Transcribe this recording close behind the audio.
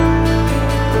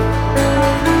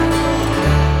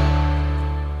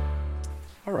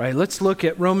right, let's look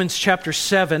at Romans chapter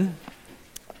 7.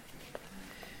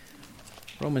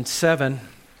 Romans 7.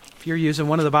 If you're using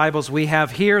one of the Bibles we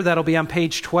have here, that'll be on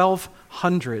page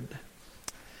 1200.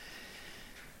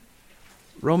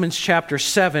 Romans chapter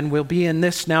 7. We'll be in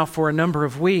this now for a number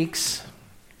of weeks.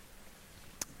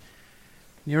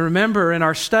 You remember in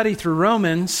our study through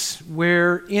Romans,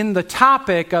 we're in the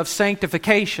topic of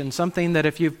sanctification, something that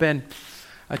if you've been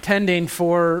attending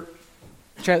through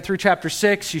chapter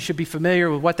 6, you should be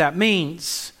familiar with what that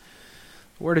means.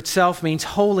 The word itself means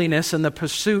holiness and the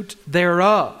pursuit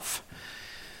thereof.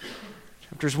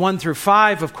 Chapters 1 through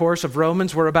 5, of course, of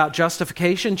Romans were about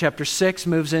justification. Chapter 6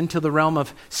 moves into the realm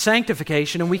of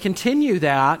sanctification, and we continue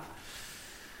that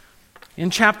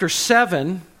in chapter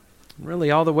 7,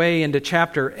 really all the way into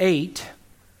chapter 8,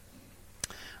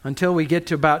 until we get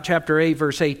to about chapter 8,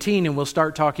 verse 18, and we'll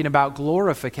start talking about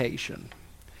glorification,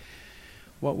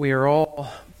 what we are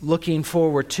all looking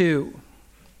forward to.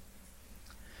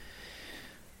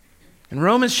 In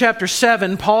Romans chapter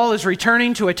 7, Paul is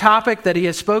returning to a topic that he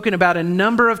has spoken about a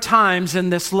number of times in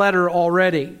this letter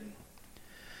already.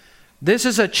 This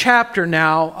is a chapter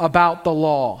now about the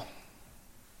law.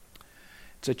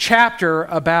 It's a chapter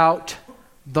about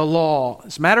the law.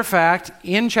 As a matter of fact,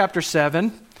 in chapter 7,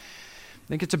 I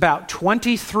think it's about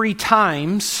 23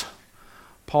 times,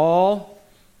 Paul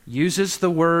uses the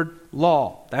word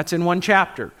law. That's in one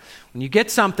chapter. When you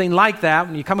get something like that,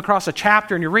 when you come across a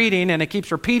chapter and you're reading and it keeps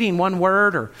repeating one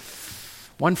word or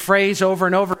one phrase over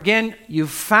and over again, you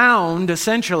have found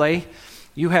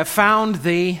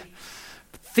the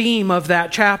theme of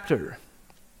that chapter.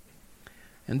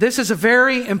 And this is a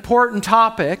very important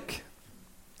topic,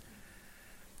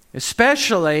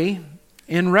 especially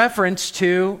in reference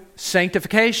to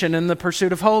sanctification and the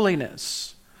pursuit of holiness.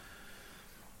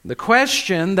 The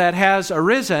question that has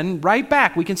arisen right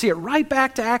back, we can see it right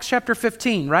back to Acts chapter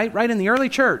 15, right in the early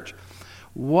church.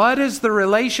 What is the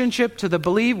relationship with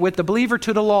the believer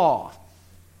to the law?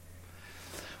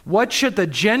 What should the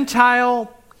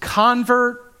Gentile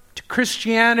convert to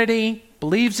Christianity,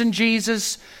 believes in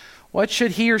Jesus, what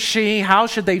should he or she, how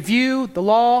should they view the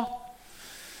law?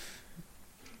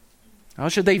 How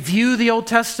should they view the Old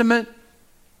Testament?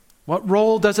 What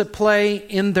role does it play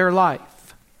in their life?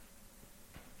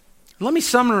 Let me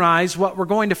summarize what we're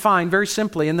going to find very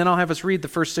simply, and then I'll have us read the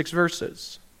first 6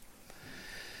 verses.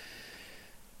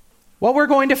 What we're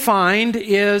going to find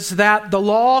is that the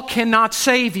law cannot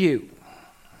save you.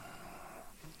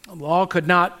 The law could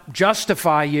not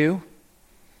justify you.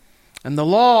 And the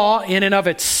law in and of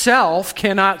itself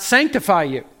cannot sanctify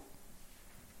you.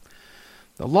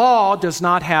 The law does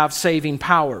not have saving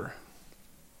power.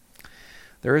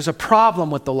 There is a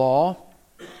problem with the law,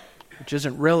 which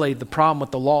isn't really the problem with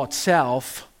the law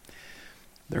itself.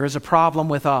 There is a problem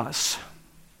with us.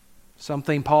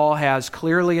 Something Paul has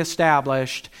clearly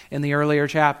established in the earlier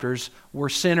chapters. We're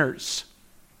sinners.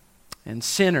 And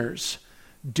sinners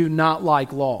do not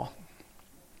like law.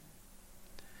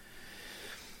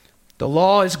 The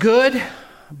law is good,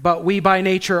 but we by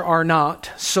nature are not.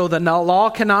 So the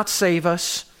law cannot save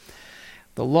us.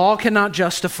 The law cannot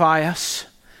justify us.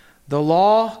 The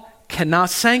law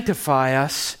cannot sanctify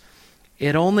us.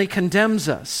 It only condemns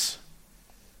us.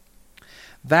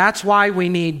 That's why we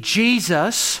need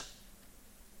Jesus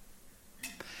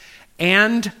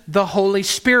and the Holy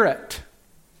Spirit.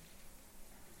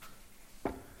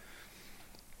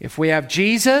 If we have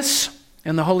Jesus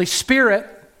and the Holy Spirit,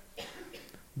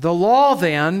 the law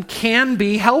then can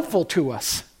be helpful to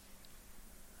us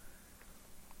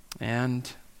and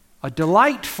a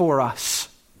delight for us.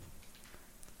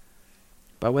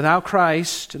 But without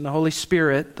Christ and the Holy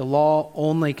Spirit, the law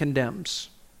only condemns.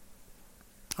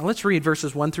 Now let's read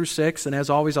verses 1 through 6, and as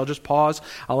always, I'll just pause.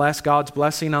 I'll ask God's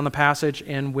blessing on the passage,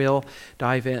 and we'll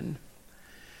dive in.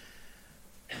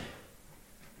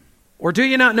 Or do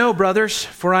you not know, brothers,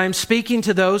 for I am speaking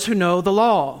to those who know the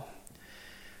law,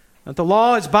 that the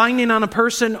law is binding on a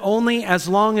person only as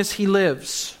long as he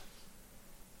lives.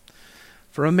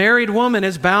 For a married woman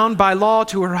is bound by law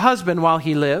to her husband while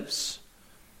he lives.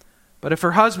 But if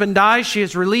her husband dies, she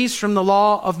is released from the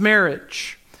law of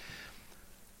marriage.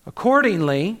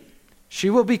 Accordingly,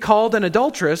 she will be called an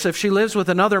adulteress if she lives with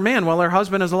another man while her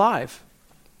husband is alive.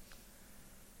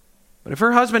 But if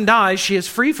her husband dies, she is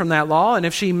free from that law, and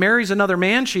if she marries another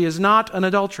man, she is not an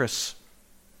adulteress.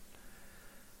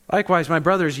 Likewise, my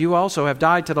brothers, you also have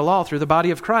died to the law through the body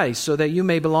of Christ, so that you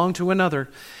may belong to another,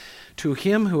 to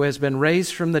him who has been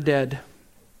raised from the dead,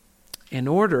 in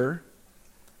order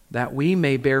that we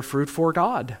may bear fruit for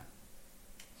God.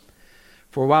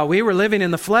 For while we were living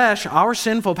in the flesh, our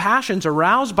sinful passions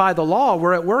aroused by the law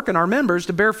were at work in our members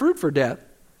to bear fruit for death.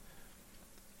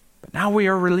 But now we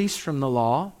are released from the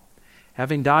law,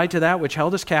 having died to that which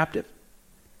held us captive,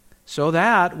 so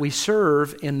that we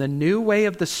serve in the new way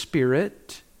of the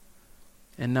Spirit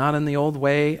and not in the old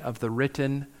way of the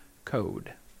written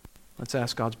code. Let's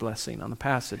ask God's blessing on the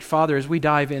passage. Father, as we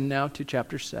dive in now to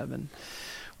chapter 7,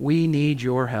 we need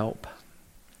your help.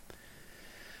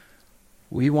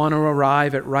 We want to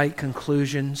arrive at right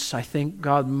conclusions. I think,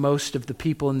 God, most of the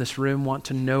people in this room want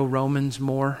to know Romans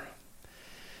more.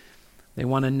 They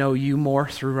want to know you more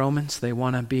through Romans. They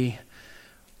want to be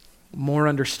more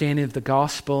understanding of the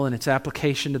gospel and its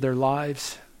application to their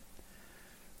lives.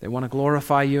 They want to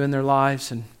glorify you in their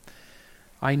lives. And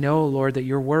I know, Lord, that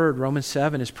your word, Romans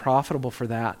 7, is profitable for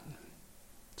that.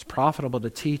 It's profitable to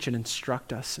teach and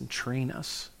instruct us and train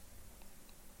us.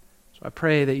 So I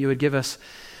pray that you would give us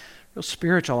real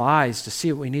spiritual eyes to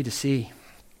see what we need to see,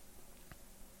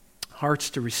 hearts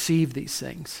to receive these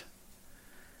things,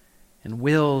 and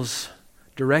wills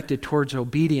directed towards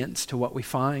obedience to what we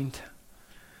find.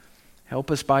 Help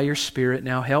us by your Spirit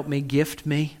now. Help me, gift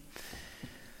me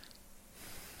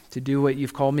to do what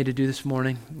you've called me to do this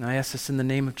morning. And I ask this in the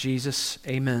name of Jesus.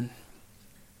 Amen.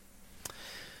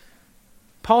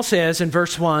 Paul says in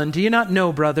verse 1, "Do you not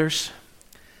know, brothers,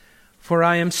 for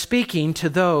I am speaking to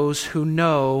those who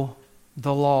know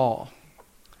the law."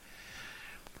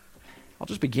 I'll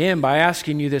just begin by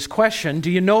asking you this question. Do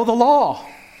you know the law?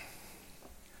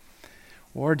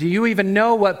 Or do you even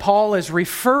know what Paul is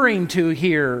referring to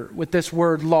here with this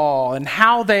word law, and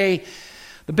how the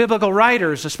biblical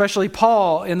writers, especially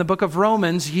Paul in the book of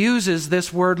Romans, uses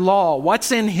this word law?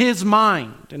 What's in his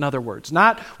mind, in other words?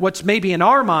 Not what's maybe in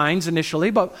our minds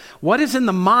initially, but what is in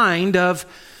the mind of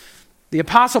the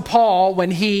Apostle Paul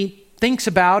when he thinks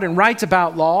about and writes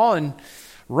about law and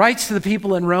writes to the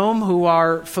people in Rome who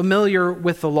are familiar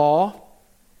with the law.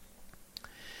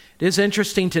 It is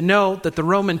interesting to note that the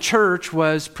Roman church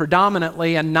was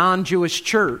predominantly a non-Jewish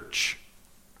church.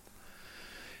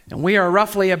 And we are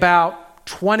roughly about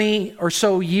 20 or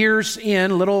so years in,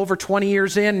 a little over 20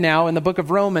 years in now in the book of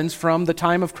Romans, from the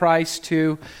time of Christ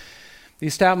to the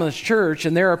established church.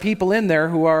 And there are people in there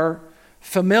who are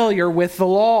familiar with the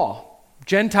law,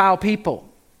 Gentile people.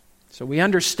 So we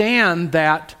understand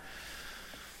that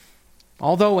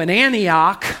although in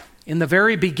Antioch, in the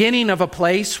very beginning of a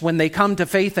place, when they come to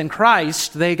faith in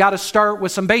Christ, they got to start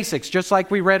with some basics, just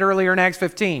like we read earlier in Acts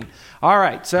 15. All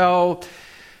right, so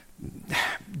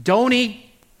don't eat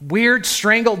weird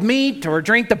strangled meat or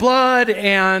drink the blood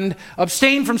and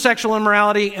abstain from sexual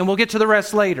immorality, and we'll get to the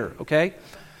rest later, okay?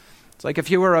 It's like if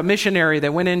you were a missionary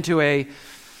that went into a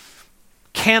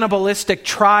cannibalistic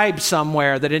tribe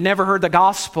somewhere that had never heard the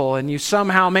gospel, and you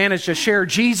somehow managed to share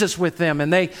Jesus with them,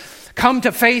 and they come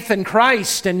to faith in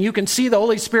Christ, and you can see the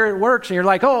Holy Spirit works, and you're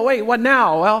like, oh, wait, what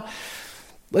now? Well,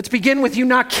 let's begin with you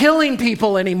not killing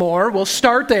people anymore. We'll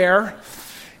start there,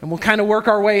 and we'll kind of work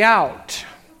our way out.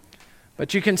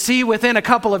 But you can see within a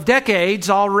couple of decades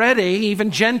already,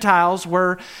 even Gentiles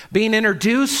were being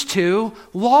introduced to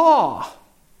law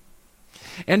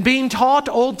and being taught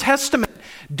Old Testament.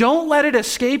 Don't let it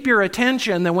escape your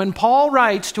attention that when Paul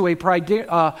writes to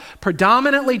a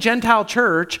predominantly Gentile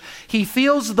church, he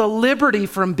feels the liberty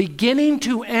from beginning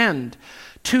to end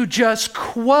to just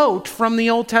quote from the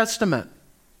Old Testament,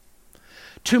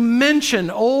 to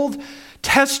mention Old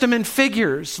Testament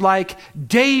figures like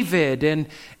David and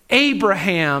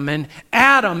Abraham and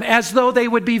Adam as though they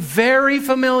would be very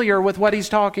familiar with what he's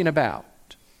talking about.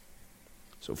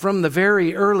 So from the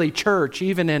very early church,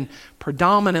 even in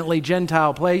predominantly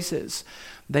Gentile places,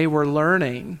 they were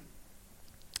learning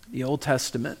the Old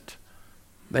Testament.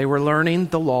 They were learning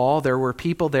the law. There were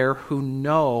people there who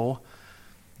know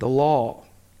the law.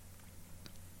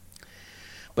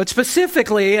 But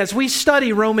specifically, as we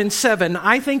study Romans 7,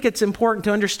 I think it's important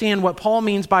to understand what Paul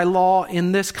means by law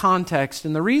in this context.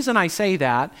 And the reason I say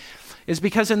that is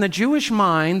because in the Jewish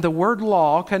mind, the word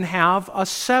law can have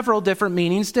several different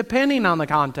meanings depending on the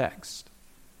context.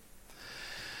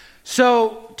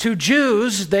 So to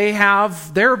Jews, they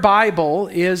have their Bible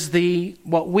is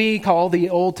what we call the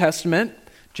Old Testament,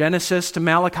 Genesis to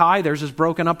Malachi. Theirs is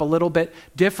broken up a little bit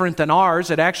different than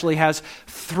ours. It actually has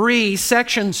 3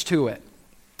 sections to it.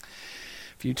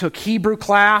 If you took Hebrew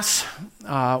class,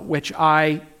 which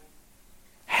I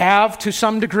have to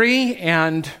some degree,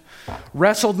 and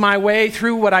wrestled my way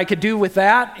through what I could do with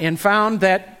that, and found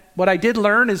that what I did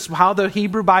learn is how the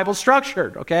Hebrew Bible's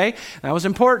structured, okay? That was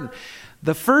important.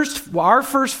 Our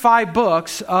first 5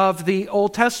 books of the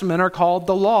Old Testament are called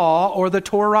the Law or the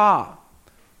Torah.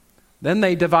 Then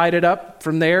they divided up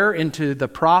from there into the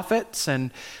prophets, and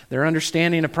their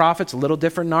understanding of prophets a little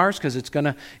different than ours because it's going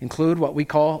to include what we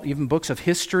call even books of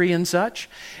history and such.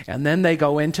 And then they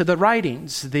go into the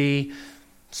writings, the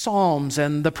Psalms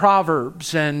and the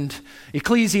Proverbs and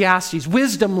Ecclesiastes,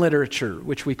 wisdom literature,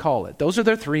 which we call it. Those are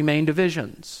their three main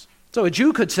divisions. So a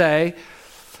Jew could say,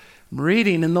 I'm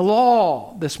reading in the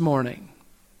law this morning.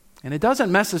 And it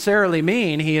doesn't necessarily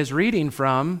mean he is reading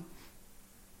from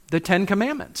the Ten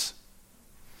Commandments.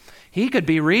 He could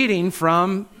be reading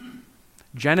from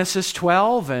Genesis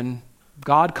 12 and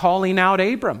God calling out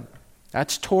Abram.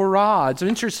 That's Torah. It's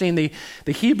interesting, the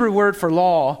Hebrew word for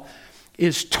law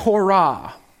is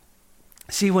Torah.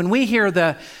 See, when we hear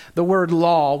the word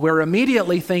law, we're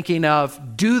immediately thinking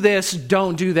of do this,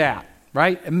 don't do that,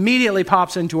 right? Immediately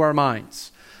pops into our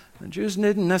minds. The Jews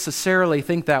didn't necessarily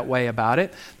think that way about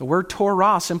it. The word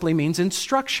Torah simply means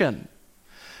instruction.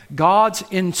 God's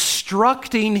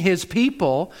instructing his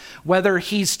people, whether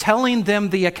he's telling them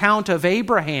the account of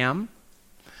Abraham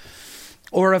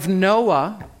or of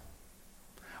Noah,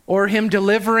 or him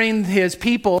delivering his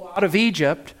people out of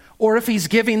Egypt, or if he's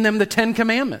giving them the Ten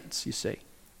Commandments, you see.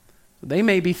 They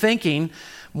may be thinking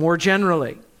more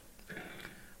generally.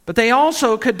 But they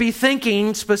also could be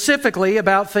thinking specifically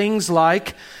about things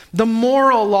like the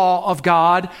moral law of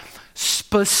God,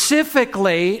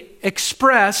 specifically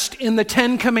expressed in the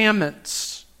Ten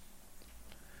Commandments.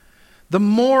 The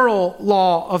moral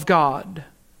law of God.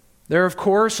 There, of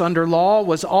course, under law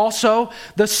was also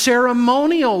the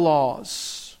ceremonial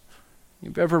laws.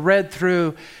 You've ever read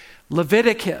through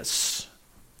Leviticus?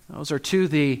 Those are to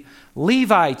the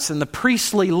Levites and the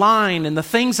priestly line and the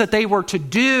things that they were to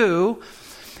do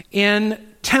in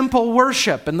temple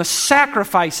worship and the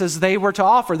sacrifices they were to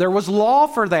offer. There was law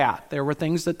for that. There were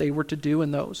things that they were to do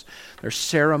in those. There's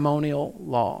ceremonial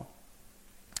law.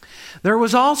 There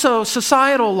was also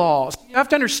societal laws. You have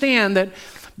to understand that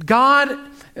God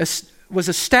was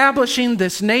establishing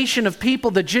this nation of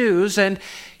people, the Jews, and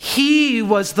he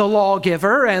was the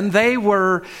lawgiver, and they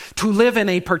were to live in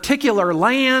a particular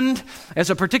land as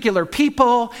a particular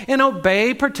people and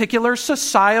obey particular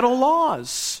societal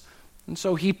laws. And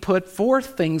so he put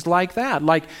forth things like that.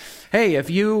 Like, hey, if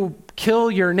you kill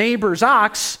your neighbor's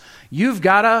ox, you've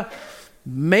got to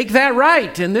make that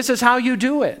right, and this is how you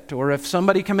do it. Or if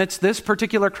somebody commits this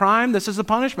particular crime, this is the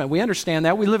punishment. We understand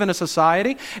that. We live in a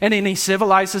society, and any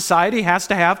civilized society has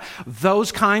to have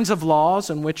those kinds of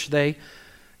laws in which they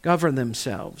govern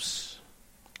themselves.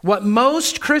 What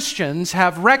most Christians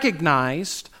have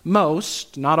recognized,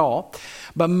 most, not all,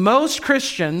 but most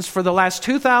Christians for the last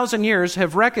 2,000 years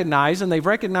have recognized, and they've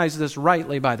recognized this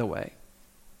rightly, by the way,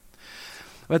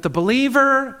 that the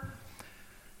believer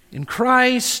in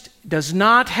Christ does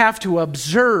not have to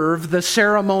observe the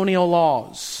ceremonial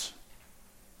laws.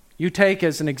 You take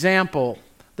as an example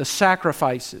the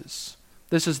sacrifices.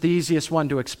 This is the easiest one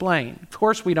to explain. Of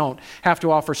course, we don't have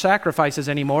to offer sacrifices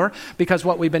anymore because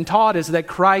what we've been taught is that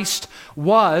Christ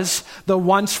was the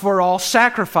once-for-all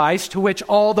sacrifice to which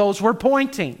all those were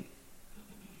pointing.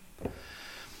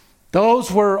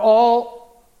 Those were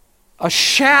all a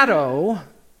shadow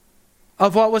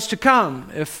of what was to come.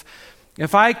 If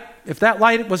that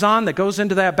light was on that goes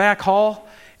into that back hall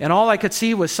and all I could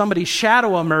see was somebody's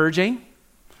shadow emerging,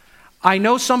 I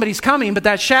know somebody's coming, but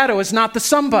that shadow is not the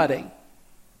somebody.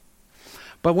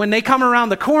 But when they come around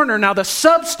the corner, now the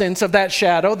substance of that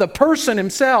shadow, the person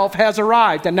himself has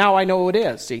arrived, and now I know who it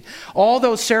is. See, all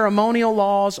those ceremonial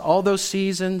laws, all those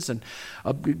seasons, and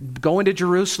going to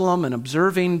Jerusalem and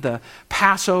observing the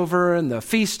Passover and the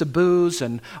Feast of Booths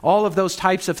and all of those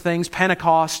types of things,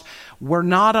 Pentecost, we're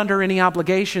not under any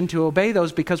obligation to obey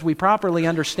those because we properly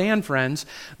understand, friends,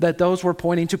 that those were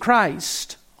pointing to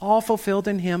Christ, all fulfilled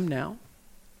in Him now.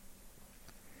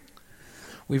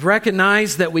 We've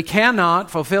recognized that we cannot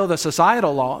fulfill the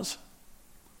societal laws.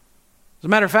 As a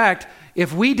matter of fact,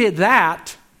 if we did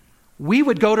that, we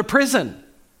would go to prison.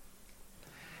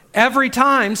 Every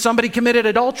time somebody committed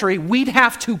adultery, we'd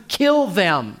have to kill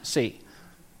them, see.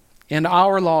 And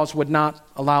our laws would not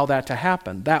allow that to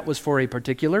happen. That was for a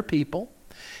particular people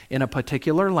in a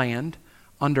particular land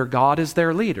under God as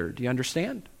their leader. Do you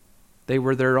understand? They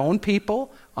were their own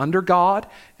people under God,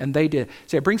 and they did.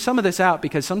 See, I bring some of this out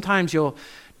because sometimes you'll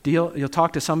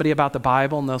talk to somebody about the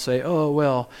Bible, and they'll say, oh,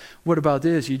 well, what about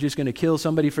this? You're just going to kill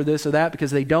somebody for this or that?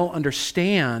 Because they don't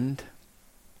understand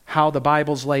how the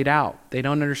Bible's laid out. They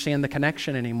don't understand the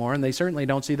connection anymore, and they certainly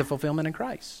don't see the fulfillment in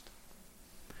Christ.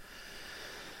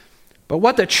 But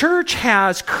what the church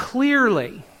has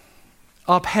clearly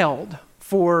upheld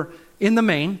in the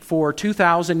main, for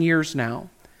 2,000 years now,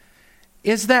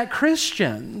 is that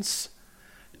Christians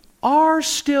are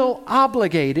still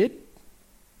obligated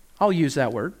I'll use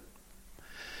that word.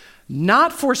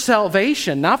 Not for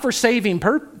salvation, not for saving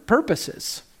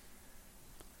purposes.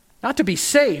 Not to be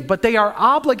saved, but they are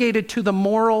obligated to the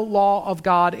moral law of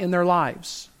God in their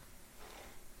lives.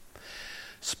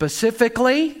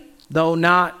 Specifically, though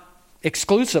not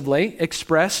exclusively,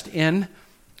 expressed in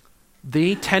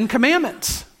the Ten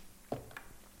Commandments.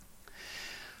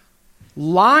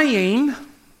 Lying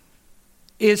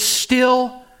is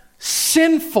still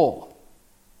sinful.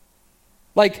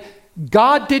 Like,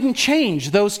 God didn't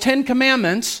change those 10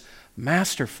 commandments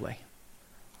masterfully.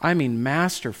 I mean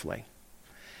masterfully.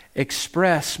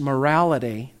 Express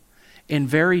morality in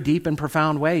very deep and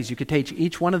profound ways. You could take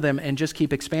each one of them and just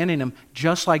keep expanding them,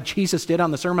 just like Jesus did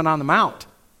on the Sermon on the Mount.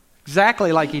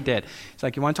 Exactly like he did. It's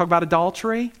like, you want to talk about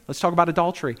adultery? Let's talk about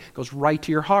adultery. It goes right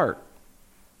to your heart.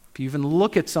 If you even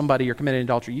look at somebody you're committing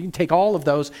adultery, you can take all of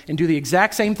those and do the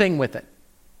exact same thing with it.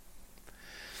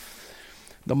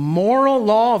 The moral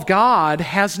law of God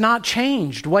has not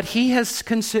changed. What he has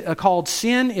called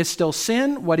sin is still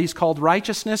sin. What he's called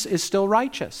righteousness is still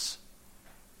righteous.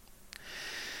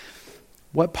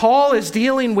 What Paul is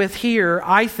dealing with here,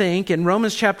 I think, in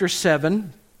Romans chapter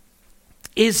 7,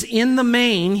 is in the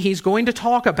main, he's going to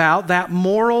talk about that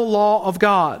moral law of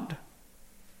God.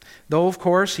 Though, of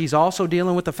course, he's also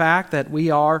dealing with the fact that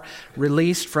we are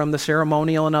released from the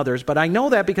ceremonial and others. But I know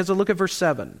that because I look at verse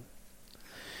 7.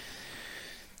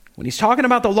 When he's talking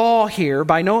about the law here,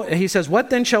 he says, "What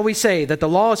then shall we say? That the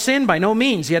law is sin? By no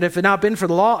means. Yet if it had not been for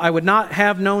the law, I would not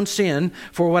have known sin.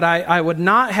 For what I would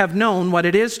not have known what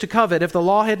it is to covet if the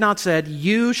law had not said,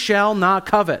 'You shall not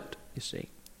covet.'" You see.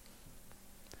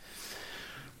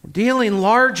 We're dealing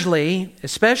largely,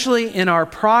 especially in our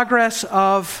progress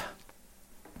of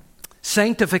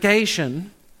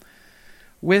sanctification,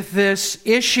 with this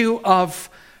issue of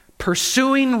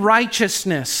pursuing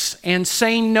righteousness and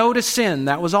saying no to sin.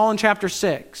 That was all in chapter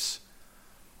 6.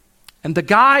 And the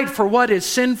guide for what is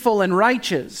sinful and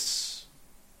righteous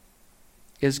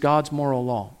is God's moral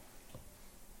law.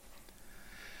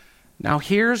 Now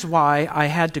here's why I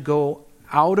had to go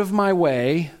out of my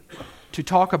way to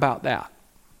talk about that.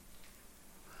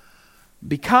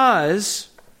 Because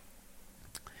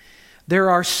there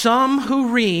are some who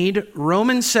read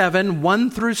Romans 7,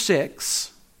 1 through 6,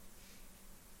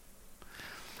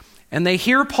 and they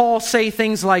hear Paul say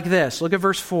things like this. Look at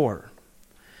verse 4.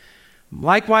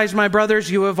 "Likewise, my brothers,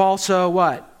 you have also"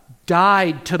 what?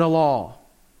 "Died to the law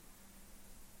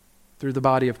through the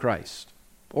body of Christ."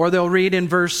 Or they'll read in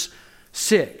verse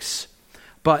 6,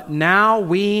 "But now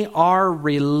we are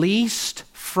released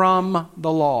from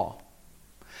the law."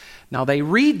 Now they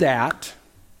read that,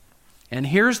 and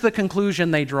here's the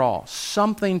conclusion they draw.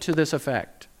 Something to this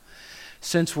effect.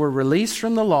 Since we're released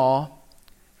from the law,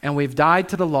 and we've died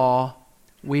to the law,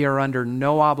 we are under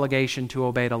no obligation to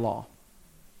obey the law.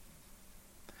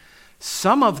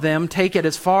 Some of them take it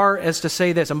as far as to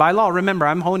say this, and by law, remember,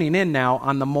 I'm honing in now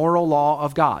on the moral law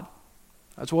of God.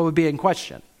 That's what would be in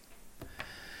question.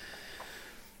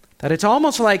 That it's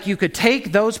almost like you could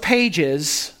take those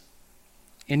pages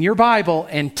in your Bible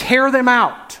and tear them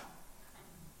out.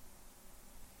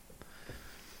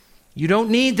 You don't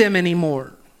need them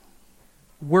anymore.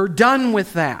 We're done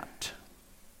with that.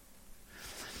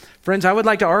 Friends, I would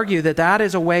like to argue that that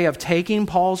is a way of taking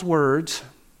Paul's words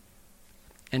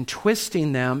and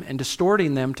twisting them and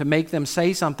distorting them to make them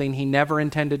say something he never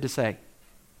intended to say.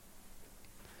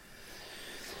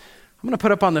 I'm going to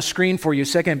put up on the screen for you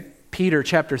 2 Peter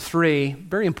chapter 3,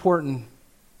 very important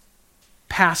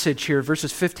passage here,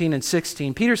 verses 15 and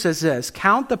 16. Peter says this,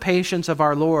 "Count the patience of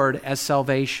our Lord as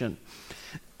salvation.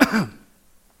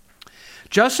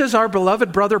 Just as our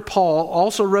beloved brother Paul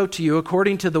also wrote to you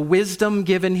according to the wisdom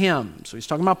given him." So he's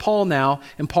talking about Paul now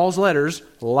in Paul's letters,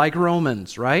 like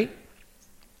Romans, right?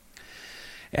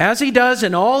 "As he does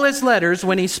in all his letters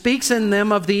when he speaks in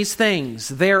them of these things.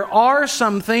 There are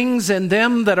some things in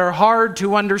them that are hard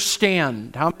to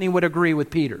understand." How many would agree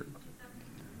with Peter?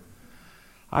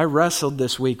 I wrestled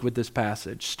this week with this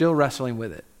passage, still wrestling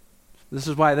with it. This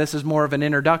is why this is more of an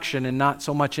introduction and not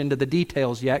so much into the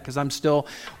details yet, because I'm still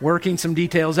working some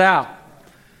details out.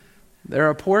 There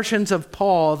are portions of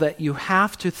Paul that you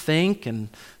have to think and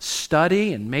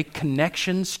study and make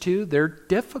connections to. They're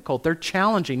difficult. They're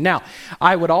challenging. Now,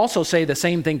 I would also say the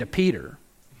same thing to Peter.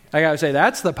 I got to say,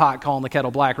 that's the pot calling the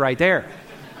kettle black right there.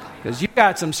 Because you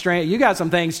got some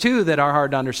things too that are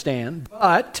hard to understand.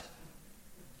 But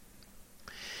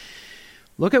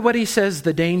look at what he says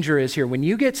the danger is here. When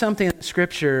you get something in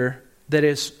Scripture that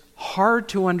is hard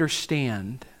to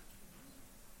understand,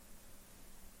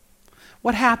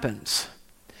 what happens?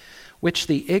 "Which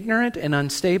the ignorant and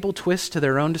unstable twist to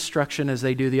their own destruction as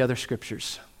they do the other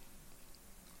Scriptures."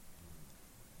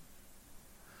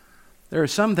 There are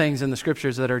some things in the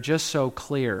Scriptures that are just so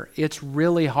clear. It's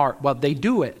really hard. Well, they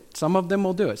do it. Some of them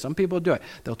will do it. Some people do it.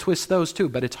 They'll twist those too,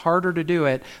 but it's harder to do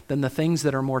it than the things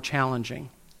that are more challenging.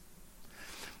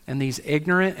 And these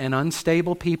ignorant and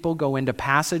unstable people go into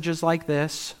passages like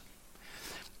this,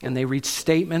 and they read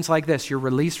statements like this: you're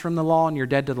released from the law and you're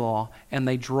dead to the law. And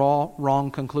they draw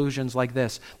wrong conclusions like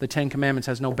this: the Ten Commandments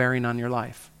has no bearing on your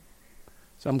life.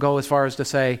 Some go as far as to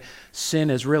say sin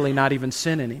is really not even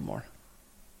sin anymore.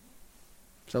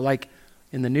 So like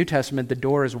in the New Testament, the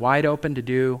door is wide open to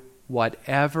do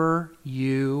whatever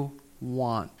you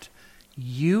want.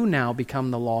 You now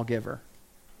become the lawgiver.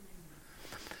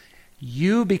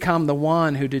 You become the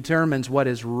one who determines what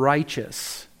is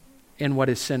righteous and what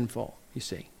is sinful, you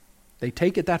see. They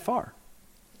take it that far.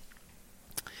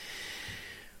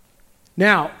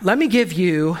 Now, let me give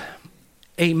you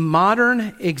a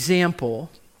modern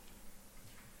example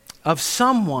of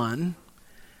someone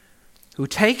who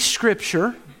takes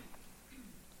Scripture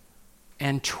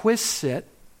and twists it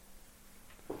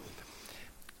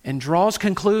and draws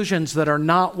conclusions that are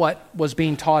not what was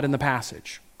being taught in the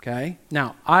passage. Okay?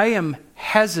 Now, I am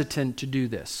hesitant to do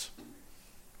this.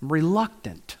 I'm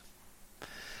reluctant.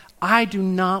 I do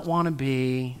not want to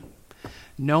be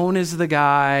known as the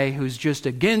guy who's just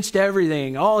against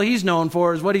everything. All he's known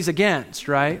for is what he's against,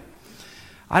 right?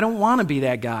 I don't want to be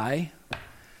that guy.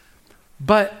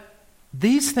 But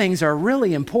these things are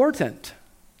really important.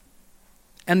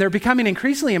 And they're becoming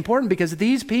increasingly important because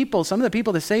these people, some of the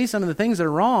people that say some of the things that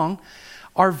are wrong,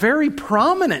 are very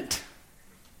prominent.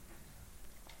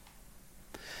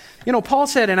 You know, Paul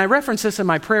said, and I referenced this in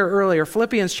my prayer earlier,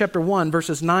 Philippians chapter 1,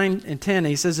 verses 9 and 10,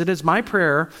 he says, "It is my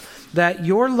prayer that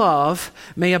your love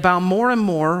may abound more and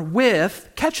more with,"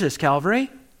 catch this, Calvary,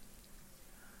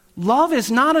 love is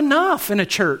not enough in a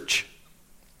church.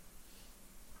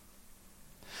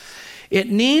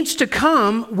 It needs to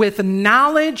come with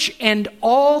knowledge and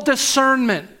all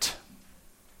discernment.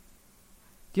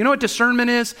 Do you know what discernment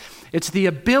is? It's the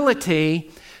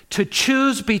ability to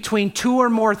choose between two or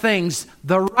more things,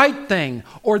 the right thing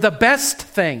or the best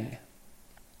thing.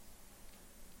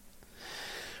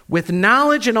 With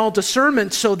knowledge and all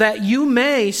discernment, so that you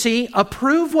may,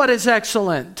 approve what is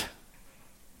excellent.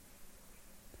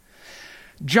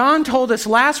 John told us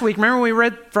last week, remember we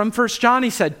read from 1 John, he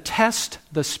said, test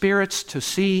the spirits to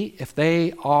see if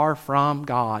they are from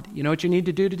God. You know what you need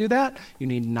to do that? You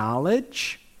need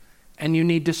knowledge and you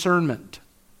need discernment.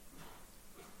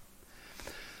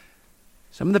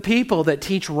 Some of the people that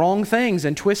teach wrong things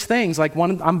and twist things, like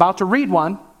one, I'm about to read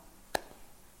one,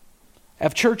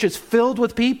 have churches filled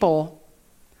with people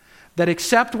that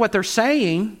accept what they're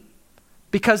saying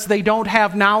because they don't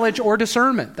have knowledge or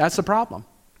discernment. That's the problem.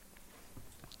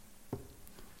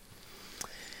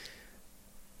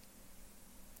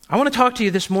 I want to talk to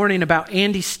you this morning about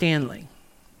Andy Stanley.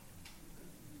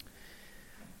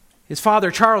 His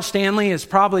father, Charles Stanley, is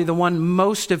probably the one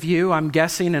most of you, I'm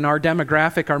guessing, in our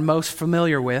demographic are most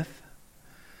familiar with.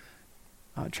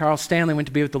 Charles Stanley went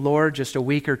to be with the Lord just a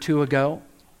week or two ago.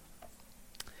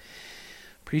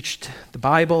 Preached the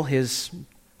Bible his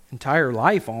entire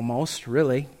life almost,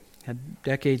 really. Had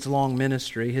decades-long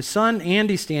ministry. His son,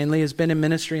 Andy Stanley, has been in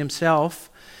ministry himself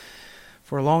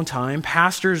for a long time.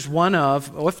 Pastors one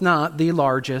of, if not the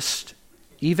largest,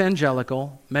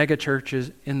 evangelical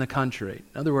megachurches in the country.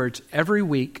 In other words, every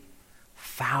week,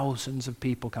 thousands of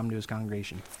people come to his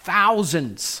congregation.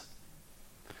 Thousands!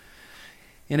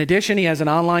 In addition, he has an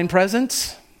online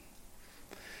presence.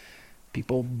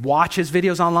 People watch his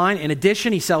videos online. In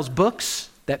addition, he sells books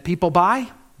that people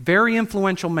buy. Very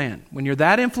influential man. When you're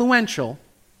that influential,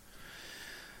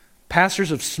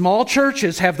 pastors of small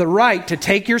churches have the right to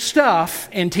take your stuff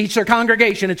and teach their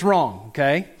congregation it's wrong,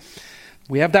 okay?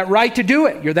 We have that right to do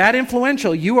it. You're that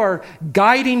influential. You are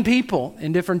guiding people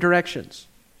in different directions.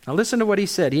 Now listen to what he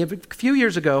said. A few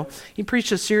years ago, he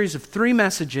preached a series of 3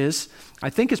 messages. I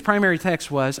think his primary text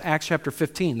was Acts chapter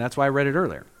 15. That's why I read it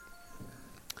earlier.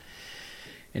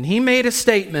 And he made a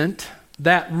statement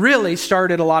that really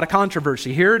started a lot of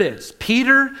controversy. Here it is.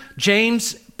 Peter,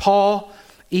 James, Paul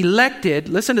elected,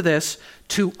 listen to this,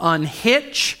 to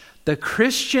unhitch the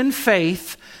Christian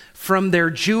faith from their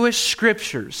Jewish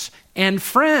scriptures. And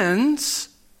friends,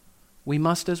 we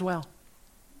must as well.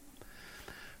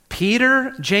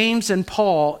 Peter, James, and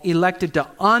Paul elected to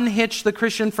unhitch the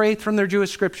Christian faith from their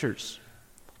Jewish scriptures.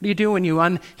 What do you do when you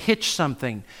unhitch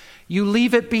something? You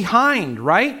leave it behind,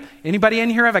 right? Anybody in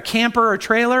here have a camper or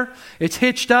trailer? It's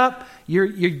hitched up.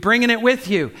 You're bringing it with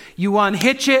you. You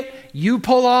unhitch it. You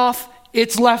pull off.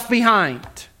 It's left behind.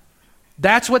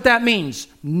 That's what that means.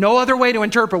 No other way to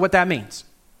interpret what that means.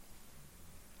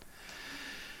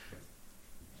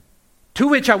 To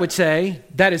which I would say,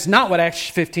 that is not what Acts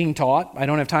 15 taught. I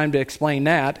don't have time to explain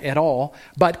that at all.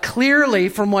 But clearly,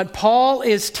 from what Paul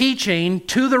is teaching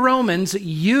to the Romans,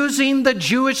 using the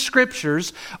Jewish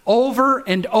scriptures over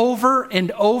and over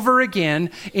and over again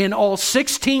in all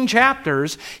 16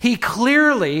 chapters, he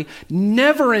clearly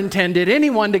never intended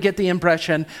anyone to get the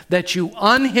impression that you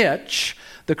unhitch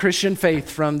the Christian faith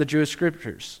from the Jewish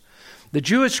scriptures. The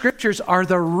Jewish scriptures are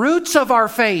the roots of our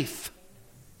faith.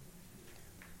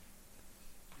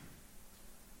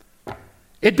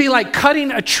 It'd be like cutting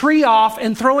a tree off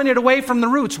and throwing it away from the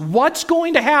roots. What's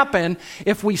going to happen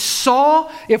if we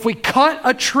cut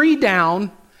a tree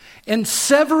down and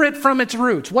sever it from its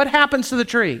roots? What happens to the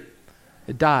tree?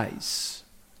 It dies.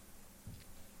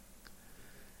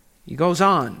 He goes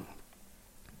on.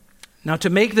 Now,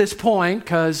 to make this point,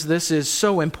 because this is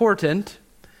so important,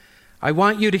 I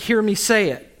want you to hear me say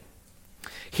it.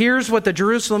 Here's what the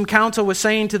Jerusalem Council was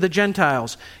saying to the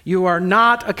Gentiles. You are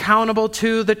not accountable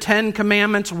to the 10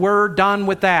 Commandments. We're done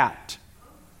with that.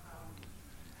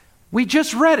 We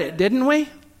just read it, didn't we?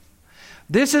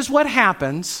 This is what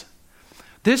happens.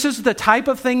 This is the type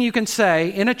of thing you can say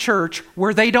in a church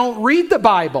where they don't read the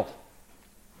Bible.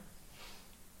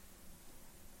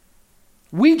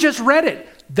 We just read it.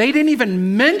 They didn't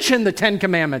even mention the 10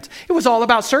 Commandments. It was all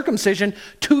about circumcision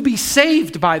to be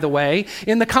saved, by the way,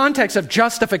 in the context of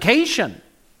justification.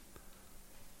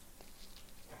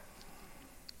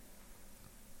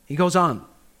 He goes on.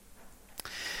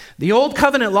 The Old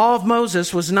Covenant law of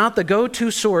Moses was not the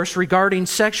go-to source regarding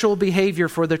sexual behavior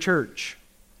for the church.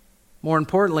 More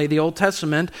importantly, the Old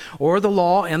Testament, or the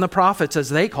law and the prophets, as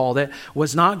they called it,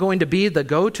 was not going to be the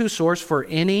go-to source for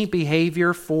any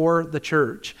behavior for the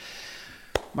church.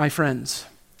 My friends,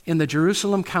 in the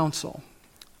Jerusalem Council,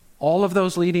 all of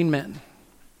those leading men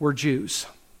were Jews.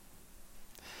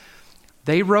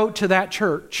 They wrote to that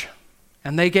church,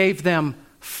 and they gave them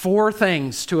 4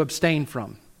 things to abstain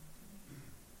from.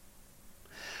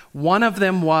 One of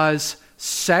them was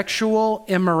sexual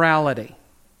immorality.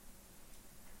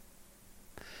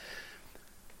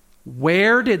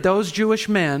 Where did those Jewish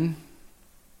men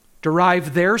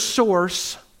derive their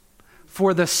source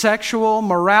for the sexual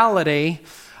morality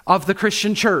of the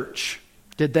Christian church?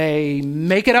 Did they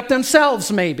make it up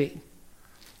themselves, maybe?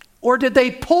 Or did they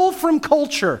pull from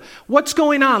culture? What's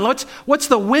going on? What's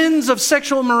the winds of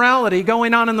sexual morality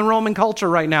going on in the Roman culture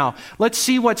right now? Let's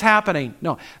see what's happening.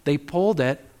 No, they pulled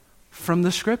it from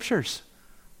the scriptures,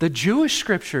 the Jewish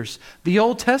scriptures, the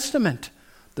Old Testament,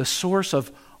 the source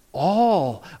of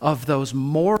all of those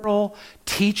moral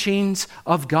teachings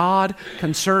of God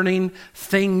concerning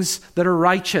things that are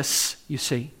righteous, you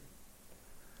see.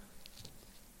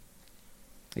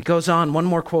 It goes on, one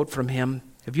more quote from him.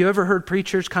 Have you ever heard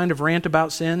preachers kind of rant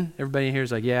about sin? Everybody here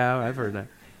is like, yeah, I've heard that.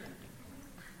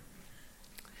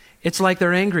 It's like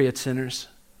they're angry at sinners.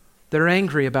 They're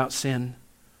angry about sin.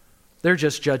 They're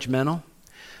just judgmental.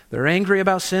 They're angry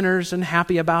about sinners and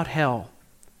happy about hell.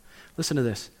 Listen to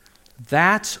this.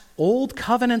 That's old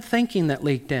covenant thinking that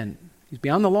leaked in. He's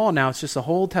beyond the law now. It's just the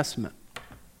whole Old Testament.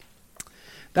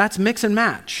 That's mix and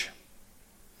match.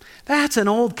 That's an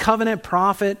old covenant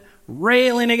prophet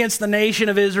railing against the nation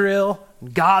of Israel.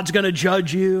 God's going to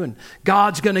judge you and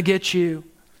God's going to get you.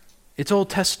 It's Old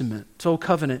Testament. It's Old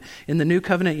Covenant. In the New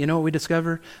Covenant, you know what we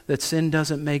discover? That sin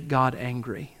doesn't make God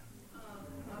angry.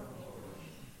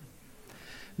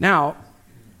 Now,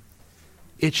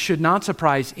 it should not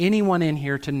surprise anyone in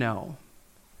here to know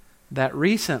that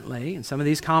recently, and some of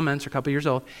these comments are a couple years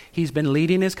old, he's been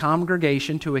leading his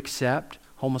congregation to accept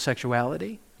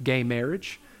homosexuality, gay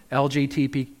marriage,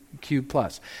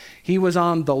 LGBTQ+. He was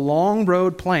on the long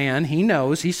road plan. He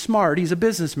knows, he's smart, he's a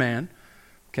businessman,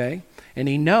 okay? And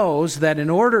he knows that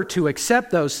in order to accept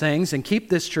those things and keep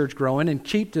this church growing and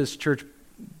keep this church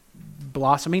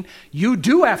blossoming, you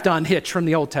do have to unhitch from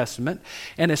the Old Testament,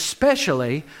 and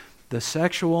especially the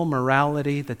sexual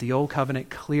morality that the Old Covenant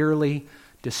clearly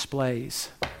displays.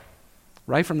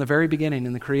 Right from the very beginning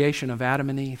in the creation of Adam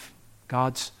and Eve,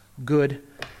 God's good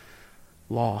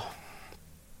law.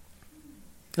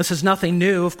 This is nothing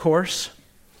new, of course.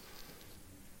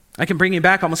 I can bring you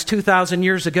back almost 2,000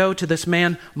 years ago to this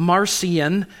man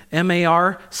Marcion,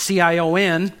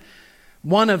 Marcion,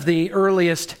 one of the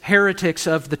earliest heretics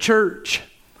of the church.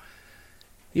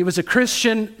 He was a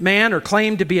Christian man, or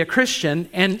claimed to be a Christian,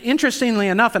 and interestingly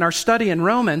enough, in our study in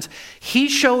Romans, he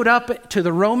showed up to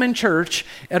the Roman church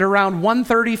at around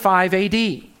 135 AD.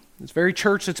 This very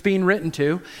church that's being written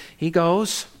to. He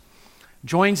goes,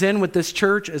 joins in with this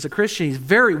church as a Christian. He's a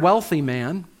very wealthy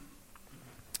man.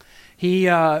 He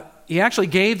actually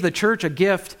gave the church a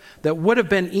gift that would have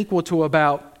been equal to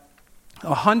about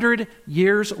 100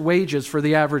 years' wages for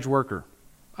the average worker.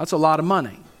 That's a lot of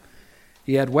money.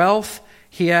 He had wealth,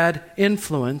 he had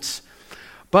influence.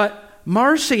 But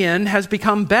Marcion has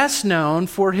become best known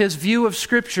for his view of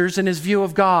Scriptures and his view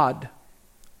of God.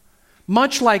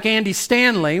 Much like Andy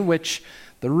Stanley, which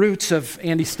the roots of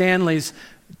Andy Stanley's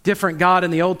different God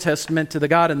in the Old Testament to the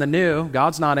God in the New.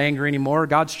 God's not angry anymore.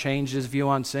 God's changed his view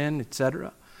on sin,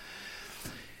 etc.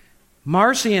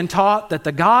 Marcion taught that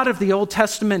the God of the Old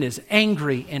Testament is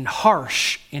angry and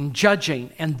harsh and judging,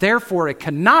 and therefore it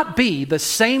cannot be the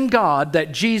same God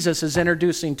that Jesus is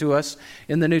introducing to us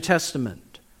in the New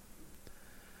Testament.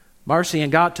 Marcion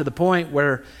got to the point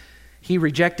where he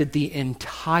rejected the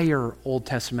entire Old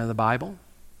Testament of the Bible,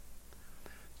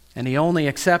 and he only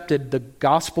accepted the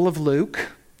Gospel of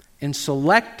Luke and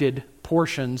selected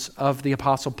portions of the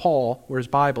Apostle Paul were his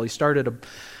Bible. He started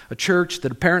a church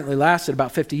that apparently lasted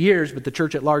about 50 years, but the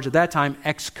church at large at that time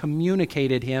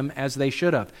excommunicated him as they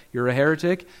should have. You're a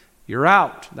heretic, you're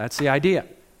out. That's the idea.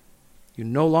 You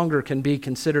no longer can be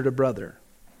considered a brother.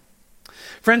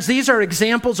 Friends, these are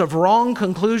examples of wrong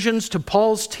conclusions to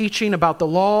Paul's teaching about the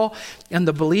law and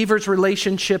the believer's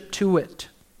relationship to it.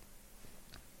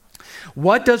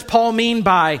 What does Paul mean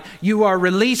by you are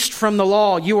released from the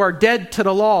law, you are dead to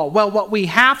the law? Well, what we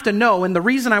have to know, and the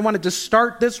reason I wanted to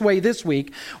start this way this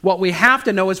week, what we have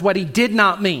to know is what he did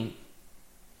not mean.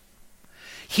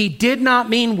 He did not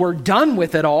mean we're done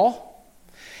with it all.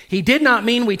 He did not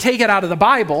mean we take it out of the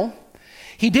Bible.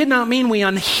 He did not mean we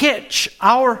unhitch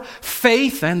our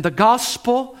faith and the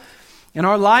gospel in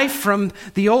our life from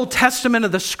the Old Testament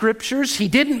of the Scriptures. He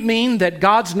didn't mean that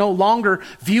God's no longer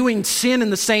viewing sin in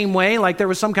the same way, like there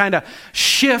was some kind of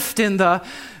shift in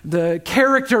the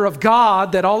character of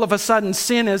God, that all of a sudden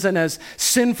sin isn't as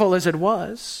sinful as it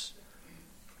was.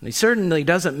 And he certainly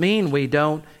doesn't mean we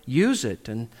don't use it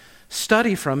and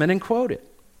study from it and quote it.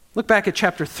 Look back at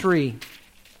chapter 3. Do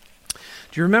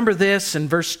you remember this in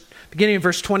beginning of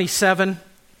verse 27?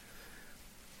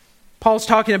 Paul's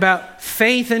talking about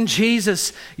faith in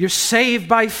Jesus. You're saved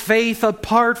by faith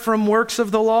apart from works of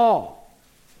the law.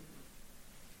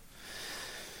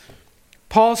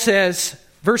 Paul says,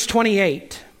 verse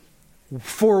 28,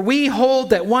 for we hold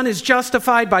that one is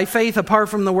justified by faith apart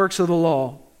from the works of the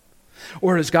law.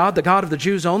 Or is God the God of the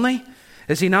Jews only?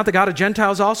 Is he not the God of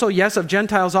Gentiles also? Yes, of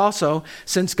Gentiles also,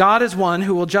 since God is one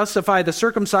who will justify the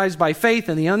circumcised by faith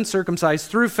and the uncircumcised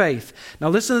through faith. Now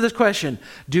listen to this question.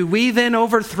 Do we then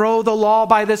overthrow the law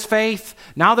by this faith?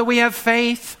 Now that we have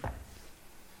faith,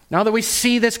 now that we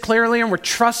see this clearly and we're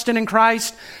trusting in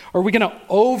Christ, are we going to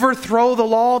overthrow the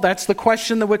law? That's the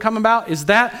question that would come about. Is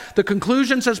that the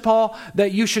conclusion, says Paul,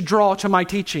 that you should draw to my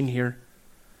teaching here?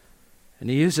 And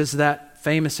he uses that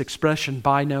famous expression,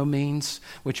 by no means,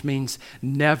 which means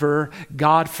never,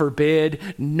 God forbid,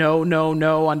 no, no,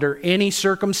 no, under any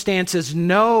circumstances,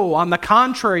 no. On the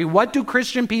contrary, what do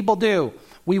Christian people do?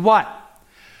 We what?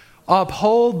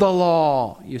 Uphold the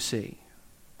law, you see.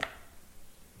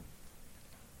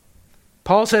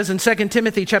 Paul says in 2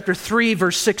 Timothy chapter 3,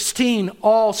 verse 16,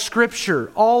 all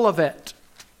Scripture, all of it.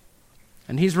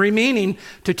 And he's meaning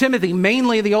to Timothy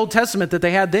mainly the Old Testament that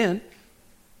they had then.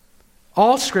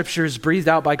 All Scripture is breathed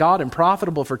out by God and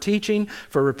profitable for teaching,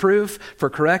 for reproof, for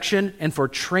correction, and for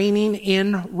training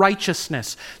in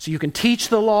righteousness. So you can teach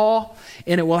the law,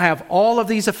 and it will have all of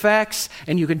these effects,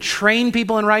 and you can train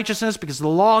people in righteousness because the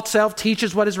law itself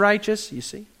teaches what is righteous, you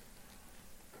see.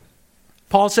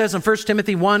 Paul says in 1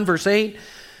 Timothy 1, verse 8,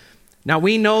 now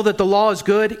we know that the law is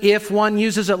good if one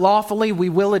uses it lawfully. We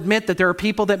will admit that there are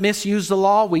people that misuse the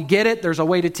law. We get it. There's a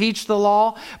way to teach the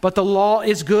law, but the law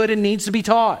is good and needs to be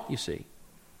taught, you see.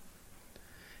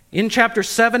 In chapter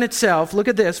 7 itself, look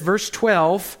at this, verse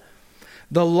 12.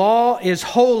 The law is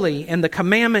holy and the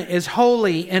commandment is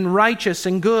holy and righteous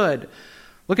and good.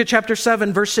 Look at chapter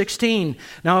 7, verse 16.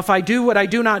 Now, if I do what I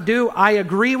do not do, I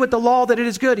agree with the law that it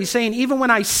is good. He's saying, even when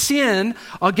I sin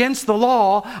against the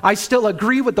law, I still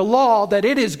agree with the law that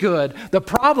it is good. The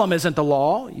problem isn't the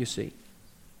law, you see.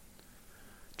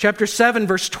 Chapter 7,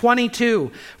 verse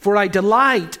 22. For I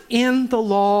delight in the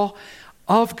law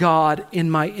of God in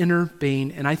my inner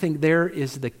being. And I think there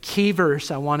is the key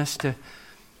verse I want us to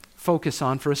focus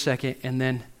on for a second, and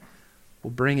then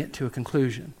we'll bring it to a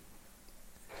conclusion.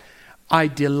 I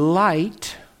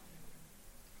delight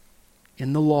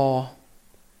in the law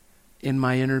in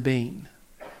my inner being.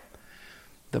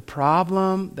 The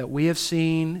problem that we have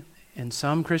seen in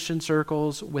some Christian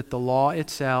circles with the law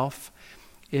itself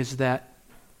is that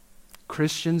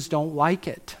Christians don't like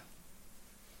it.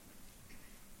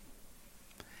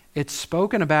 It's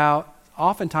spoken about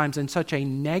oftentimes in such a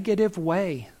negative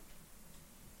way.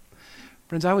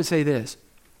 Friends, I would say this.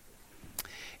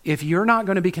 If you're not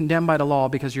going to be condemned by the law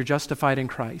because you're justified in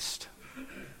Christ,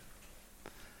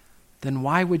 then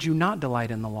why would you not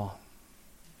delight in the law?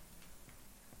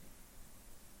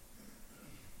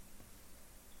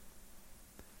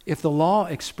 If the law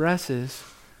expresses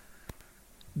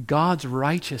God's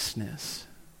righteousness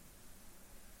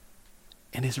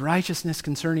and His righteousness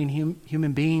concerning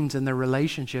human beings and their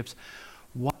relationships,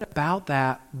 what about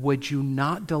that would you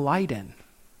not delight in?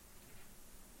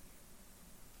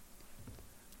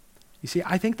 You see,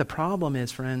 I think the problem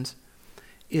is, friends,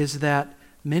 is that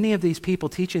many of these people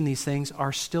teaching these things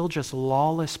are still just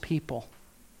lawless people.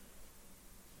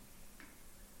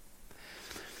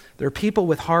 They're people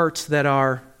with hearts that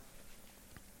are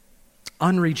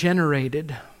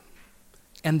unregenerated,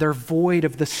 and they're void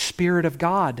of the Spirit of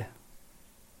God.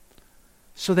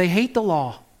 So they hate the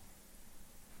law.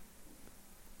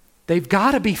 They've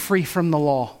got to be free from the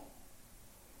law.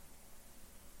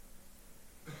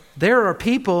 They are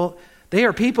people,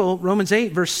 Romans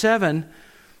 8, verse 7,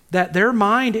 that their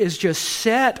mind is just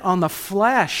set on the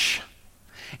flesh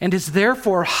and is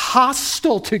therefore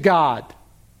hostile to God.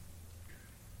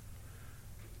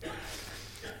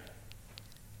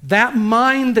 That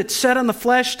mind that's set on the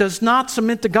flesh does not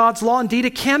submit to God's law. Indeed,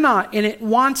 it cannot, and it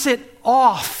wants it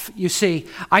off, you see.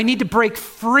 I need to break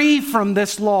free from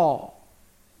this law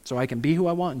so I can be who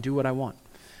I want and do what I want.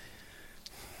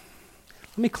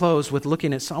 Let me close with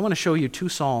looking at, I want to show you two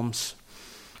Psalms.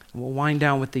 We'll wind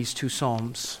down with these two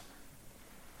Psalms.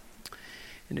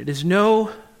 And it is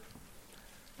no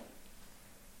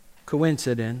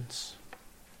coincidence.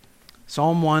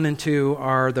 Psalm 1 and 2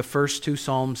 are the first two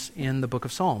Psalms in the book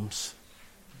of Psalms.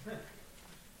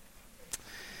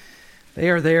 They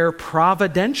are there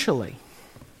providentially.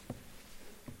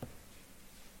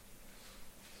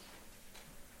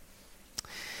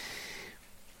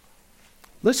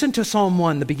 Listen to Psalm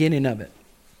 1, the beginning of it.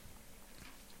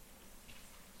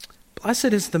 Blessed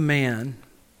is the man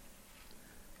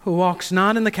who walks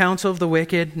not in the counsel of the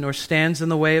wicked, nor stands in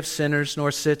the way of sinners,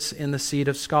 nor sits in the seat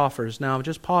of scoffers. Now,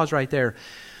 just pause right there.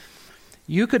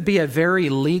 You could be a very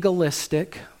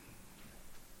legalistic,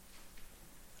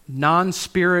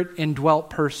 non-spirit indwelt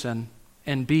person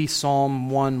and be Psalm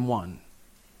 1:1.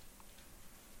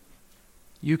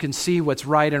 You can see what's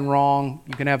right and wrong.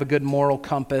 You can have a good moral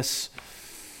compass.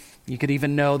 You could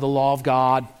even know the law of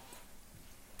God.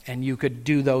 And you could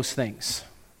do those things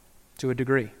to a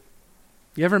degree.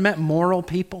 You ever met moral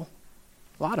people?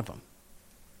 A lot of them.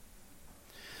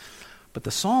 But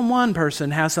the Psalm 1 person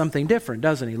has something different,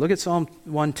 doesn't he? Look at Psalm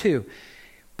 1:2.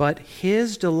 But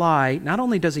his delight, not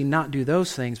only does he not do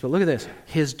those things, but look at this.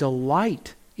 His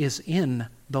delight is in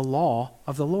the law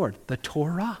of the Lord, the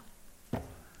Torah.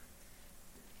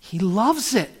 He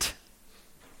loves it.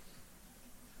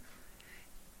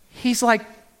 He's like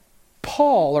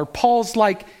Paul, or Paul's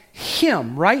like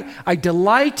him, right? I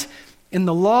delight in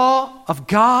the law of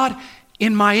God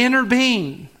in my inner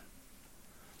being.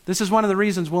 This is one of the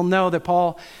reasons we'll know that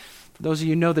Paul, for those of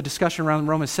you who know the discussion around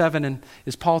Romans 7, and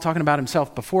is Paul talking about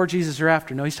himself before Jesus or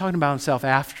after? No, he's talking about himself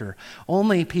after.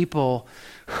 Only people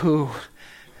who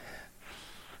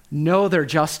know they're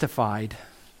justified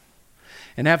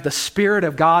and have the Spirit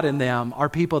of God in them are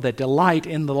people that delight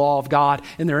in the law of God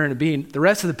in their inner being. The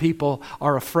rest of the people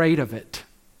are afraid of it.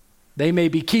 They may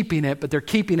be keeping it, but they're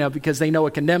keeping it because they know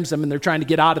it condemns them and they're trying to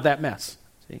get out of that mess.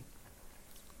 See?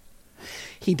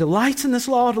 He delights in this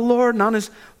law of the Lord, and on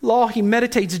His law he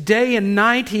meditates day and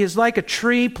night. He is like a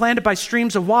tree planted by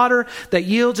streams of water that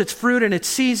yields its fruit in its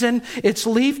season. Its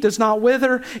leaf does not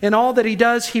wither. In all that he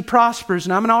does, he prospers.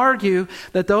 And I'm going to argue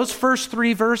that those first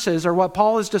three verses are what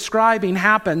Paul is describing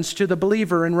happens to the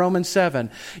believer in Romans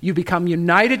 7. You become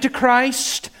united to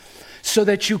Christ so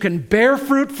that you can bear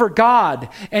fruit for God,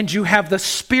 and you have the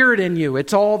Spirit in you.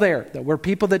 It's all there. That we're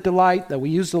people that delight, that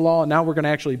we use the law, and now we're going to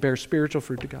actually bear spiritual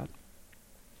fruit to God.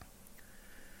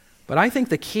 But I think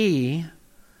the key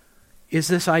is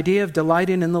this idea of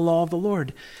delighting in the law of the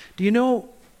Lord. Do you know,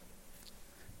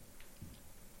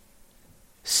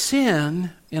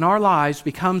 sin in our lives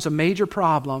becomes a major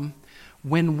problem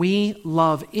when we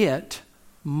love it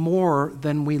more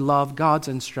than we love God's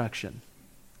instruction.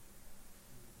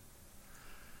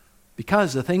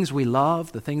 Because the things we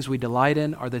love, the things we delight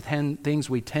in, are the things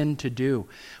we tend to do.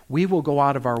 We will go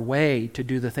out of our way to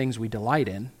do the things we delight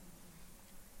in.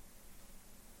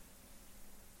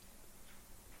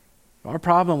 Our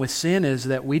problem with sin is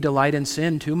that we delight in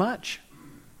sin too much.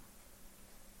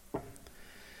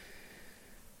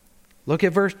 Look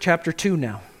at chapter 2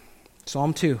 now,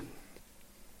 Psalm 2.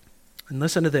 And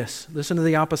listen to this. Listen to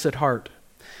the opposite heart.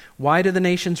 Why do the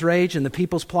nations rage and the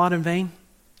peoples plot in vain?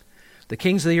 The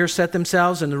kings of the earth set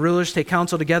themselves, and the rulers take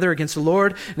counsel together against the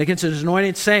Lord and against His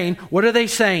anointed, saying, what are they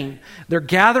saying? They're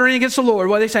gathering against the Lord.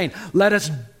 What are they saying? Let us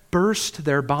burst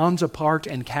their bonds apart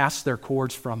and cast their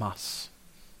cords from us.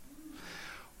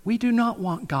 We do not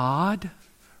want God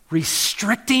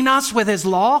restricting us with His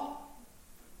law.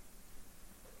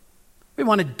 We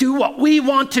want to do what we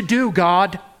want to do,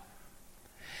 God.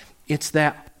 It's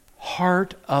that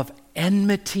heart of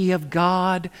enmity of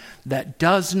God that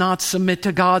does not submit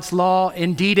to God's law.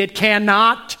 Indeed, it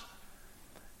cannot.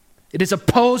 It is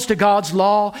opposed to God's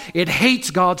law. It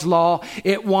hates God's law.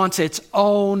 It wants its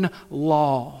own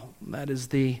law. That is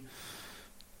the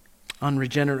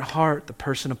unregenerate heart, the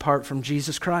person apart from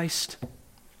Jesus Christ.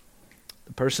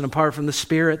 The person apart from the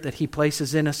Spirit that He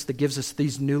places in us that gives us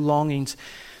these new longings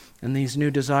and these new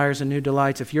desires and new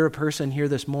delights. If you're a person here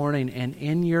this morning and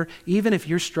even if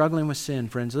you're struggling with sin,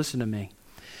 friends, listen to me.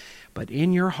 But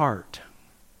in your heart,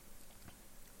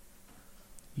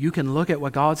 you can look at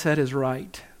what God said is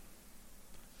right.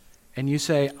 And you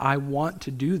say, I want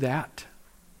to do that.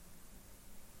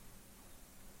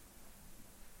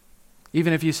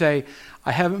 Even if you say,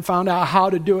 I haven't found out how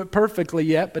to do it perfectly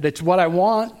yet, but it's what I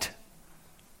want.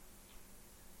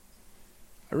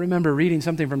 I remember reading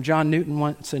something from John Newton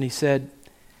once, and he said,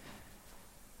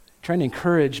 trying to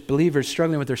encourage believers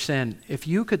struggling with their sin, if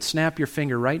you could snap your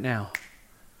finger right now,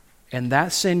 and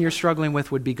that sin you're struggling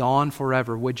with would be gone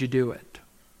forever, would you do it?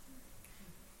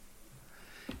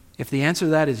 If the answer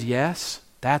to that is yes,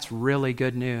 that's really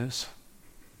good news.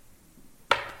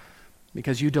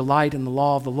 Because you delight in the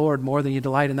law of the Lord more than you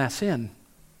delight in that sin.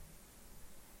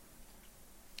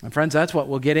 And friends, that's what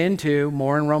we'll get into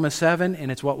more in Romans 7,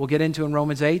 and it's what we'll get into in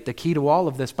Romans 8. The key to all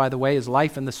of this, by the way, is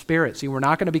life in the Spirit. See, we're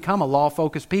not going to become a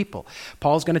law-focused people.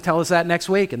 Paul's going to tell us that next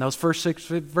week in those first 6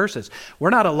 verses. We're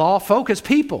not a law-focused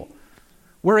people.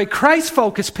 We're a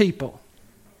Christ-focused people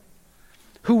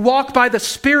who walk by the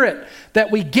Spirit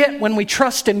that we get when we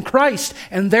trust in Christ,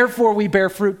 and therefore we bear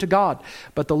fruit to God.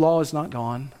 But the law is not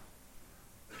gone.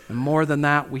 And more than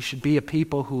that, we should be a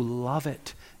people who love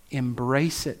it,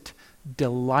 embrace it,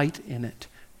 delight in it,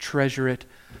 treasure it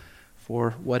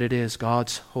for what it is,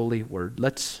 God's holy word.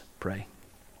 Let's pray.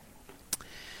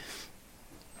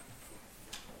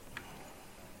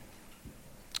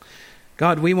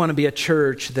 God, we want to be a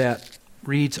church that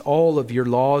reads all of your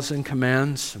laws and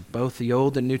commands, both the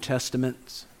Old and New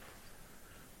Testaments.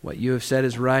 What you have said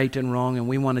is right and wrong, and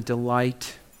we want to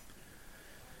delight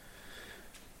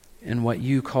in what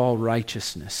you call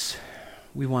righteousness.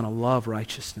 We want to love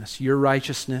righteousness, your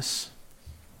righteousness,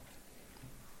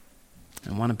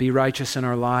 and want to be righteous in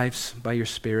our lives by your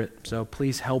Spirit. So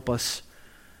please help us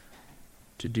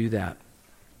to do that.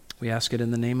 We ask it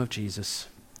in the name of Jesus.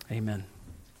 Amen.